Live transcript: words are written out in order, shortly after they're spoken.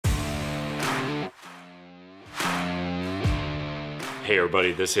Hey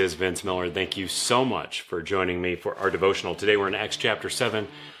everybody, this is Vince Miller. Thank you so much for joining me for our devotional. Today we're in Acts chapter 7,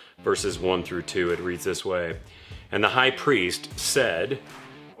 verses 1 through 2. It reads this way. And the high priest said,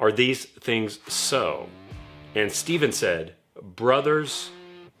 "Are these things so?" And Stephen said, "Brothers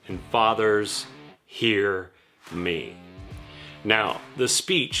and fathers, hear me." Now, the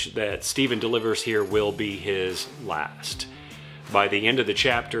speech that Stephen delivers here will be his last. By the end of the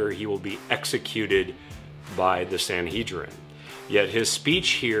chapter, he will be executed by the Sanhedrin. Yet his speech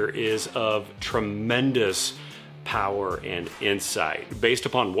here is of tremendous power and insight. Based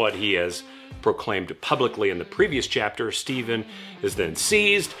upon what he has proclaimed publicly in the previous chapter, Stephen is then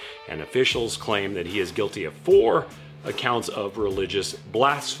seized, and officials claim that he is guilty of 4 accounts of religious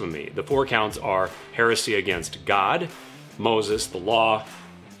blasphemy. The 4 counts are heresy against God, Moses, the law,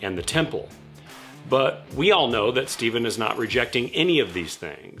 and the temple. But we all know that Stephen is not rejecting any of these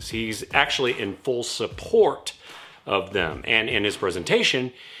things. He's actually in full support of them. And in his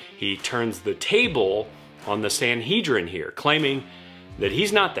presentation, he turns the table on the Sanhedrin here, claiming that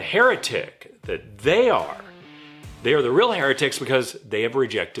he's not the heretic, that they are. They are the real heretics because they have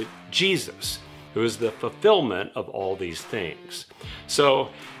rejected Jesus, who is the fulfillment of all these things. So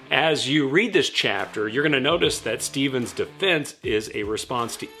as you read this chapter, you're going to notice that Stephen's defense is a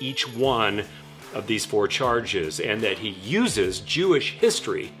response to each one of these 4 charges, and that he uses Jewish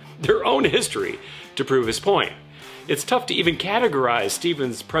history, their own history, to prove his point. It's tough to even categorize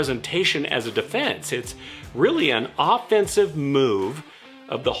Stephen's presentation as a defense. It's really an offensive move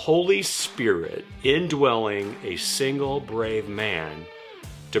of the Holy Spirit indwelling a single brave man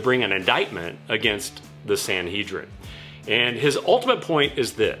to bring an indictment against the Sanhedrin. And his ultimate point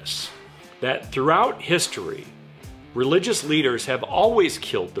is this, that throughout history, religious leaders have always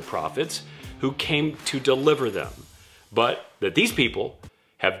killed the prophets who came to deliver them, but that these people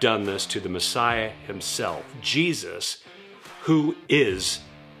have done this to the Messiah himself, Jesus, who is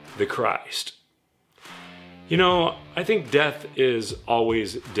the Christ. You know, I think death is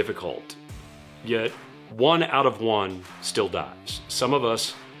always difficult, yet 1 out of 1 still dies. Some of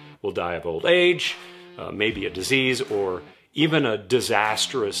us will die of old age, maybe a disease, or even a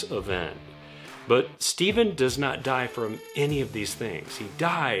disastrous event. But Stephen does not die from any of these things. He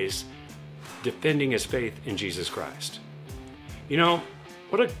dies defending his faith in Jesus Christ. You know,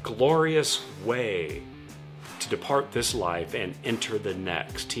 what a glorious way to depart this life and enter the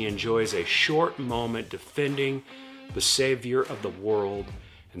next. He enjoys a short moment defending the Savior of the world,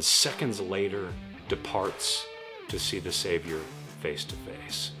 and seconds later departs to see the Savior face to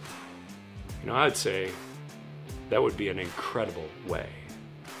face. You know, I'd say that would be an incredible way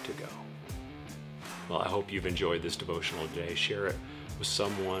to go. Well, I hope you've enjoyed this devotional today. Share it with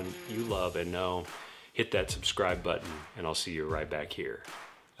someone you love and know. Hit that subscribe button, and I'll see you right back here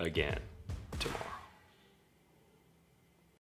again tomorrow.